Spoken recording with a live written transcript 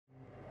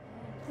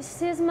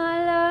This is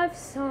my love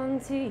song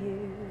to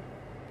you.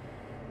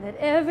 Let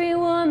every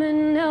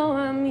woman know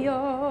I'm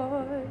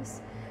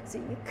yours, so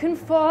you can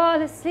fall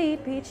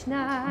asleep each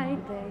night,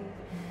 babe.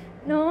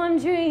 No, I'm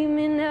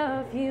dreaming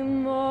of you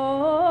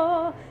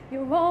more.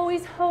 You're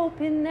always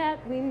hoping that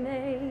we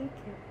make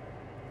it.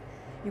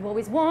 You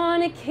always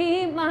want to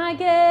keep my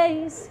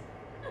gaze.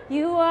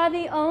 You are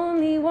the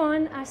only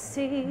one I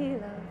see,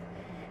 love.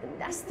 And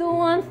that's the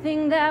one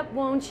thing that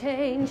won't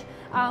change.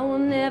 I will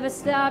never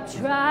stop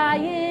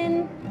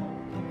trying.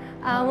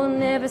 I will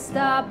never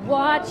stop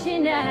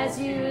watching as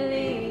you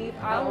leave.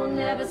 I will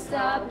never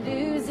stop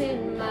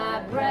losing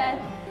my breath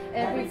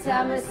every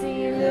time I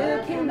see you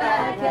looking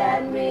back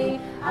at me.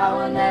 I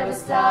will never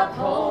stop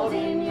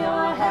holding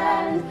your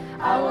hand.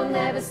 I will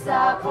never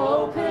stop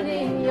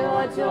opening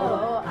your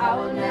door. I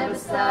will never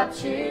stop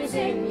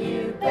choosing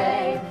you,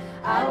 babe.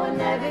 I will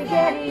never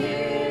get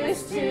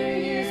used to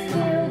you.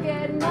 Still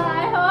get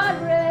my heart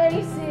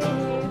racing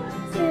you.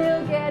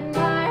 Still get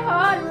my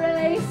heart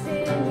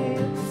racing you.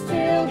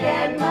 Still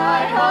get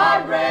my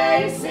heart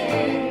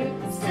racing.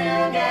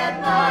 Still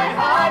get my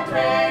heart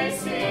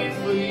racing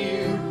for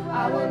you.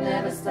 I will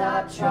never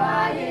stop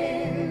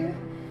trying.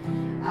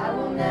 I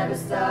will never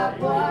stop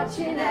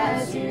watching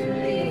as you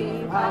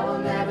leave. I will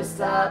never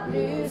stop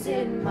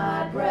losing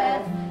my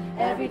breath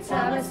every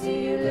time I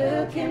see you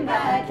looking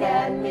back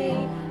at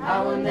me.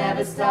 I will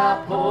never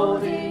stop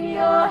holding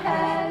your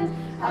hand.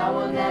 I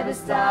will never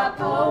stop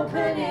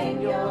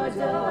opening your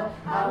door.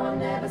 I will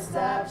never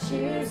stop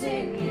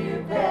choosing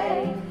you,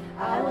 babe.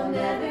 I will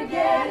never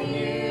get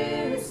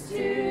used to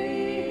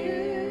you.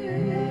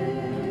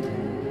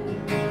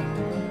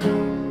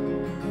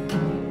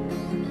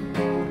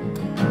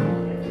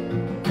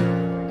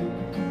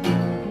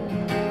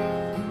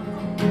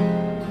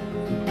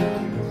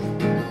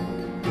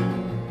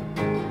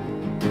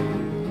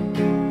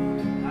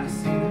 I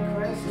see the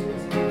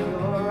questions in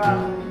your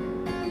eyes.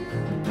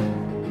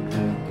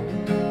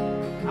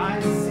 I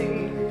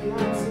see the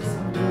answers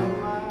on your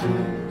mind.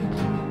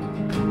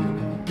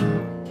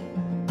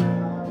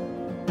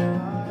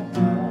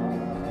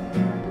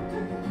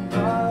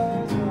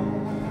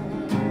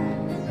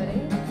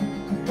 Ready?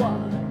 1,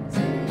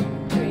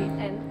 2, 3,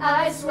 and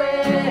I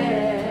swear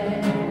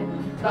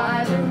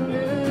by the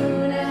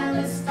moon and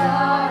the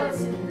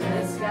stars in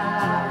the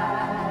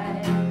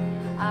sky,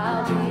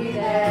 I'll be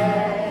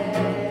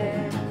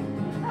there.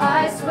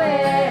 I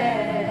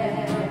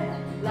swear,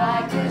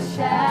 like a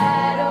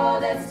shadow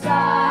that's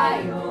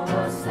by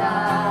your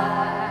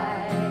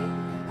side,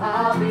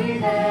 I'll be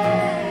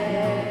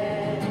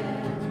there.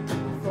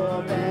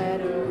 For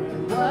better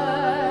or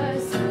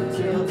worse,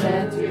 till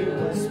death do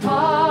us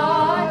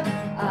part.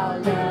 I'll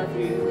love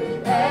you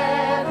with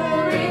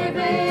every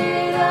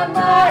beat of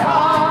my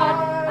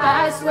heart.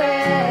 I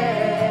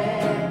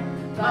swear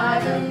by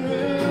the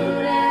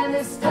moon and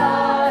the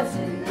stars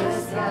in the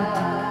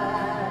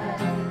sky,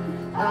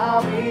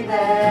 I'll be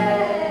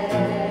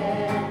there.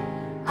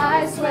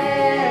 I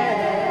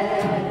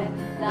swear,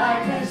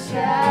 like a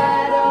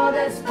shadow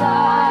that's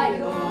by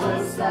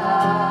your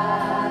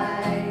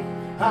side,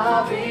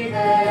 I'll be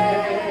there.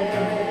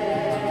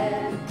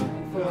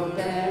 For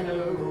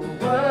better or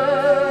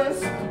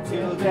worse,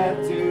 till death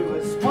do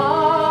us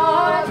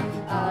part.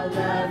 I'll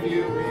love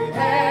you with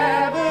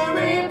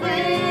every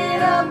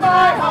beat of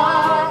my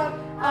heart.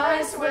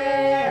 I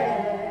swear.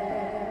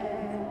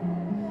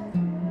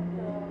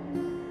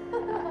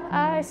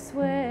 I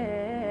swear.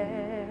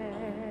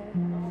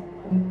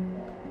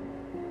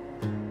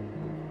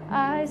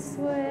 I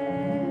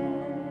swear.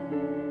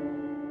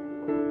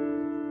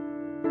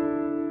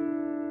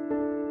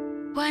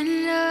 One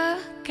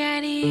look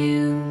at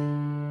you,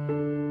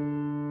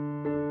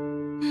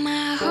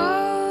 my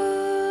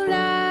whole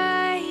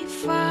life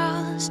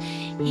falls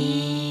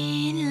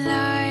in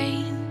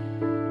line.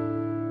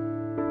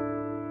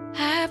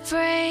 I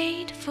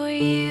prayed for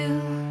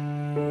you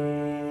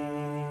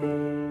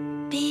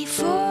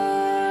before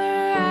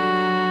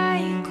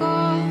I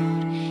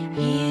called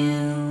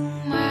you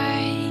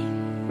mine.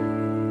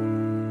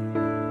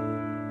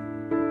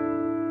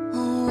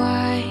 Oh,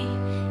 I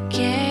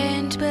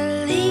can't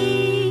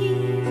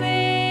believe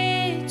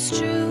it's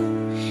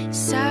true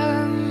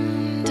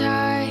sometimes.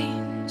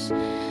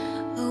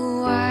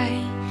 Oh, I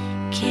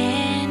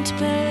can't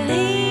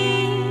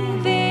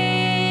believe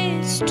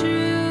it's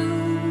true.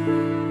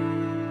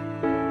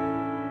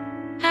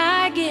 I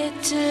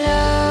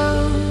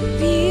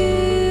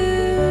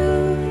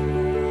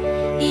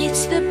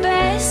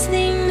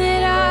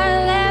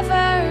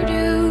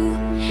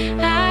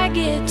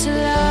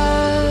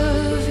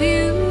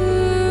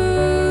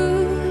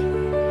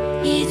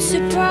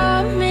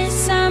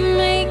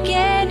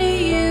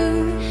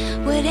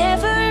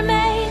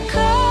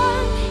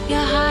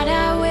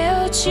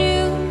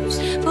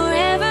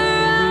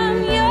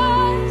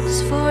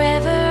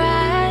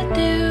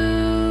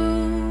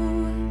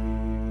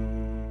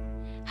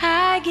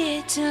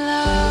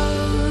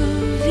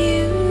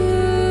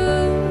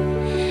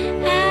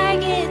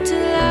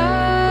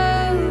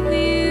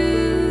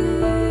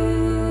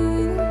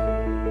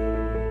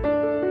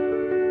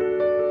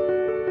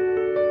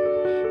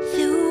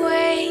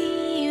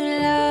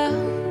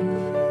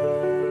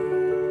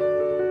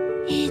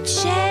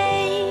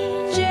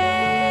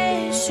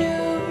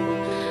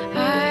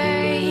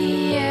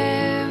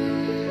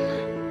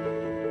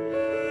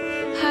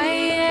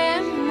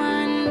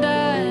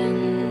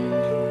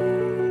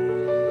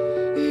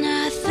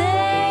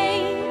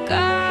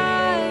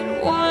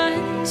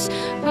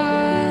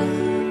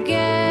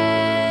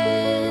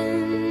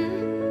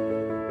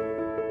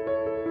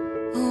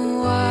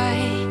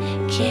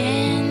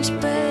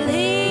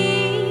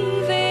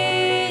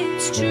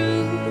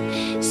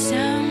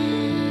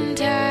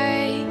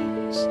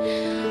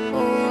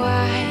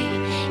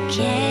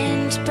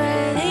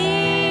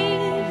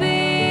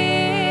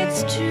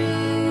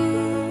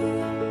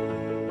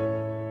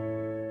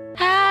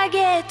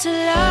to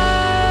love.